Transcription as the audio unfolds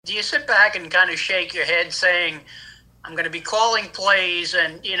Do you sit back and kind of shake your head saying, I'm going to be calling plays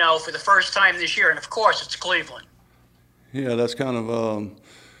and, for the first time this year, and of course it's Cleveland? Yeah, that's kind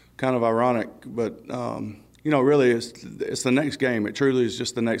of ironic, but really, it's the next game. It truly is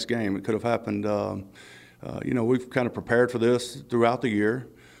just the next game. It could have happened. We've kind of prepared for this throughout the year,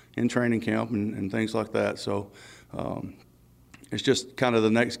 in training camp and things like that. So it's just kind of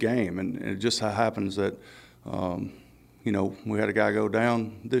the next game, and it just happens that we had a guy go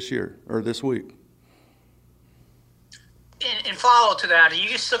down this year or this week. In follow to that, are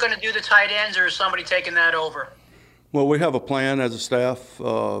you still going to do the tight ends, or is somebody taking that over? Well, we have a plan as a staff,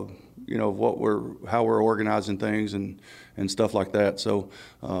 of how we're organizing things and stuff like that. So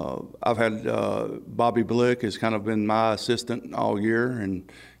I've had Bobby Blick has kind of been my assistant all year,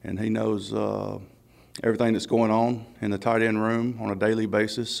 and he knows everything that's going on in the tight end room on a daily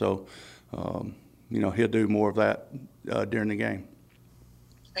basis. So he'll do more of that during the game.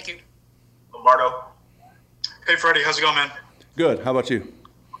 Thank you. Lombardo. Hey, Freddie. How's it going, man? Good. How about you?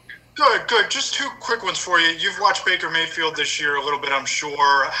 Good. Just two quick ones for you. You've watched Baker Mayfield this year a little bit, I'm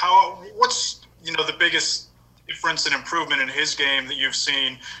sure. What's the biggest difference and improvement in his game that you've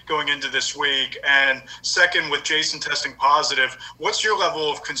seen going into this week? And second, with Jason testing positive, what's your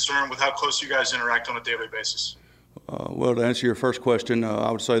level of concern with how close you guys interact on a daily basis? Well, to answer your first question, I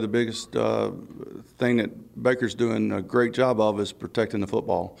would say the biggest thing that Baker's doing a great job of is protecting the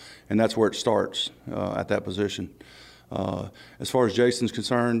football, and that's where it starts at that position. As far as Jason's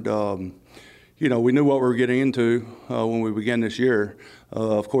concerned, we knew what we were getting into when we began this year.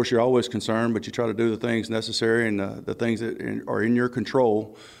 Of course, you're always concerned, but you try to do the things necessary and the things that are in your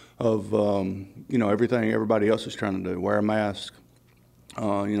control of, everything everybody else is trying to do. Wear a mask,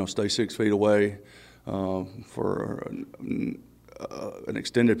 stay 6 feet away for an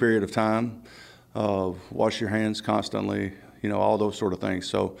extended period of time, wash your hands constantly, all those sort of things.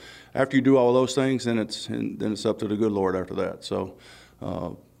 So after you do all those things, then it's up to the good Lord after that. So,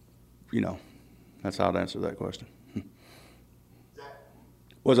 that's how I'd answer that question.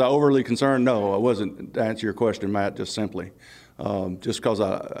 Was I overly concerned? No, I wasn't. To answer your question, Matt, just simply. Just because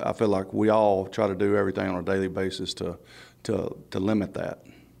I feel like we all try to do everything on a daily basis to limit that.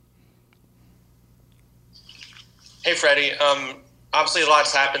 Hey, Freddie. Obviously, a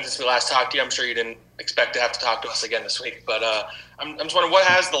lot's happened since we last talked to you. I'm sure you didn't expect to have to talk to us again this week. But I'm just wondering, what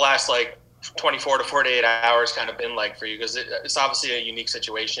has the last 24 to 48 hours kind of been like for you? Because it's obviously a unique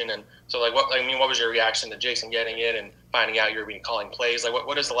situation. And so, what was your reaction to Jason getting it and finding out you're being calling plays?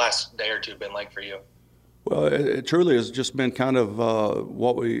 What has the last day or two been like for you? Well, it truly has just been kind of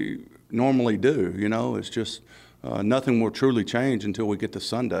what we normally do. It's just nothing will truly change until we get to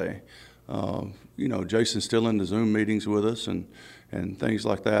Sunday. Jason's still in the Zoom meetings with us and things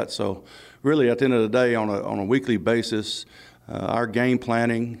like that. So really, at the end of the day, on a weekly basis, our game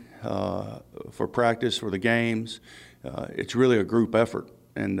planning for practice, for the games, it's really a group effort,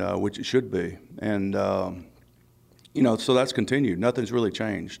 and which it should be. And, so that's continued. Nothing's really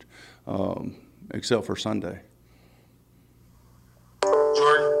changed except for Sunday.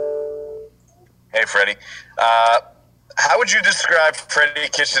 Jordan. Hey, Freddie. How would you describe Freddie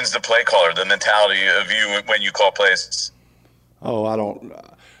Kitchens, the play caller, the mentality of you when you call plays? Oh,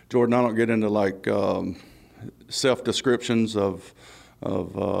 Jordan, I don't get into self-descriptions of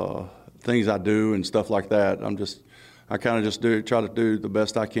things I do and stuff like that. I kind of just try to do the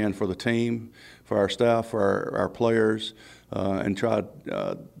best I can for the team, for our staff, for our players, and try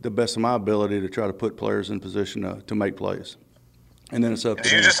the best of my ability to try to put players in position to make plays. And then it's up to them.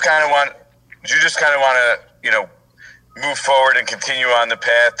 Do you just kind of want to, move forward and continue on the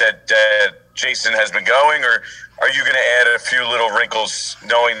path that Jason has been going, or are you going to add a few little wrinkles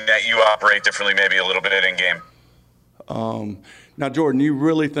knowing that you operate differently maybe a little bit in game? Now, Jordan, you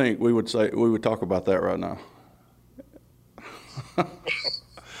really think we would talk about that right now? I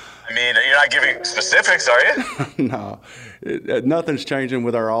mean, you're not giving specifics, are you? No, nothing's changing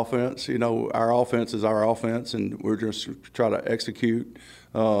with our offense. Our offense is our offense, and we're just trying to execute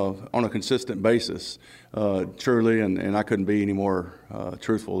on a consistent basis, truly, and I couldn't be any more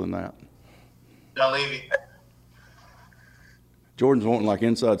truthful than that. Don't leave. Jordan's wanting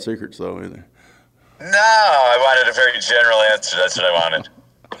inside secrets, though, either. No, I wanted a very general answer. That's what I wanted.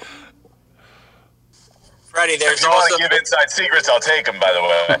 Freddie, if you want to give inside secrets, I'll take them, by the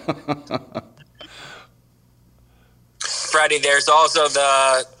way. Freddie, there's also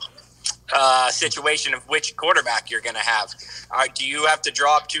the situation of which quarterback you're going to have. Do you have to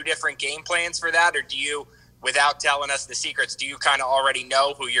draw up two different game plans for that, or do you, without telling us the secrets, do you kind of already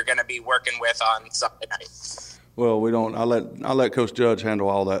know who you're going to be working with on Sunday night? Well, we don't. I let Coach Judge handle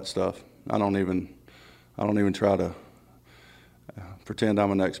all that stuff. I don't even try to pretend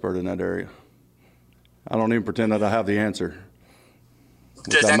I'm an expert in that area. I don't even pretend that I have the answer.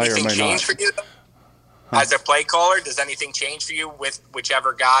 Does anything change for you as a play caller? Does anything change for you with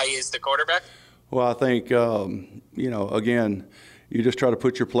whichever guy is the quarterback? Well, I think, again, you just try to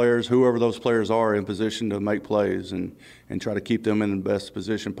put your players, whoever those players are, in position to make plays and try to keep them in the best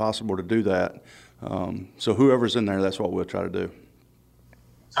position possible to do that. So whoever's in there, that's what we'll try to do.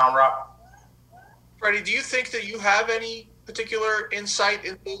 Tom Rock. Freddie, do you think that you have any particular insight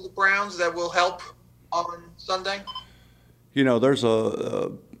into the Browns that will help on Sunday? There's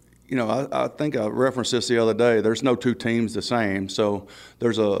I think I referenced this the other day. There's no two teams the same. So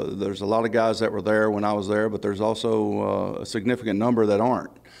there's a lot of guys that were there when I was there, but there's also a significant number that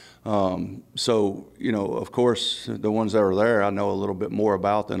aren't. Of course, the ones that were there, I know a little bit more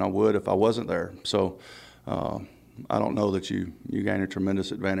about than I would if I wasn't there. So I don't know that you gain a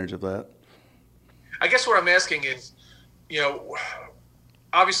tremendous advantage of that. I guess what I'm asking is,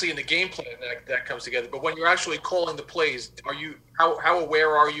 obviously in the game plan that comes together, but when you're actually calling the plays, how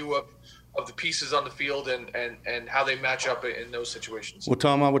aware are you of the pieces on the field and how they match up in those situations? Well,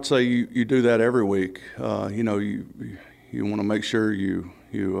 Tom, I would say you do that every week. You want to make sure you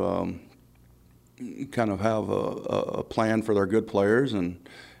kind of have a plan for their good players, and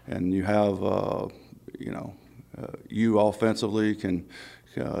you have you offensively can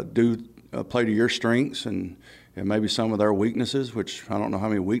play to your strengths and maybe some of their weaknesses, which I don't know how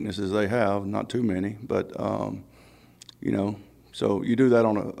many weaknesses they have, not too many, but so you do that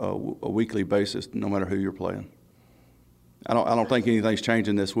on a weekly basis, no matter who you're playing. I don't think anything's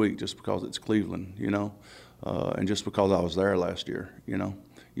changing this week just because it's Cleveland, and just because I was there last year,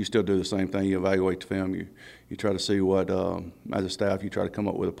 You still do the same thing. You evaluate the film. You try to see what, as a staff, you try to come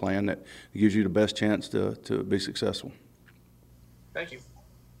up with a plan that gives you the best chance to be successful. Thank you.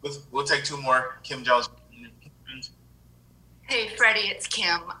 We'll take two more. Kim Jones. Hey, Freddie, it's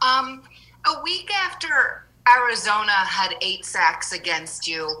Kim. A week after Arizona had 8 sacks against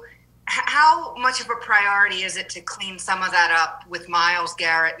you, how much of a priority is it to clean some of that up with Myles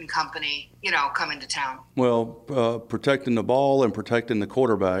Garrett and company, coming to town? Well, protecting the ball and protecting the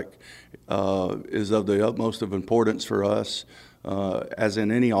quarterback is of the utmost of importance for us, as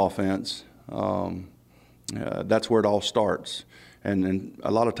in any offense. That's where it all starts. And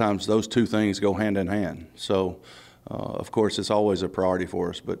a lot of times those two things go hand in hand. So, of course, it's always a priority for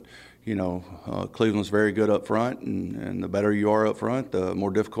us. But, Cleveland's very good up front, and the better you are up front, the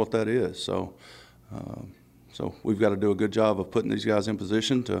more difficult that is. So we've got to do a good job of putting these guys in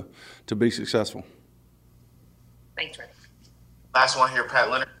position to be successful. Thanks, Freddie. Last one here,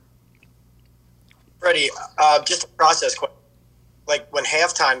 Pat Leonard. Freddie, just a process question. Like when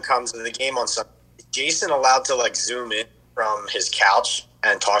halftime comes in the game on Sunday, is Jason allowed to Zoom in from his couch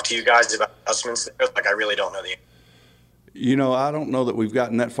and talk to you guys about adjustments there? I really don't know the answer. I don't know that we've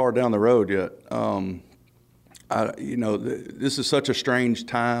gotten that far down the road yet. This is such a strange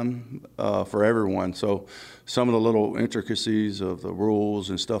time for everyone. So some of the little intricacies of the rules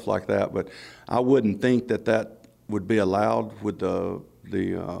and stuff like that, but I wouldn't think that would be allowed with the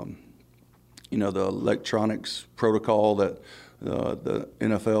electronics protocol that the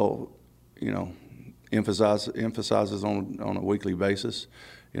NFL, emphasizes on a weekly basis.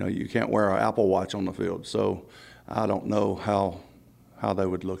 You can't wear an Apple Watch on the field. So I don't know how they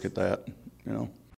would look at that,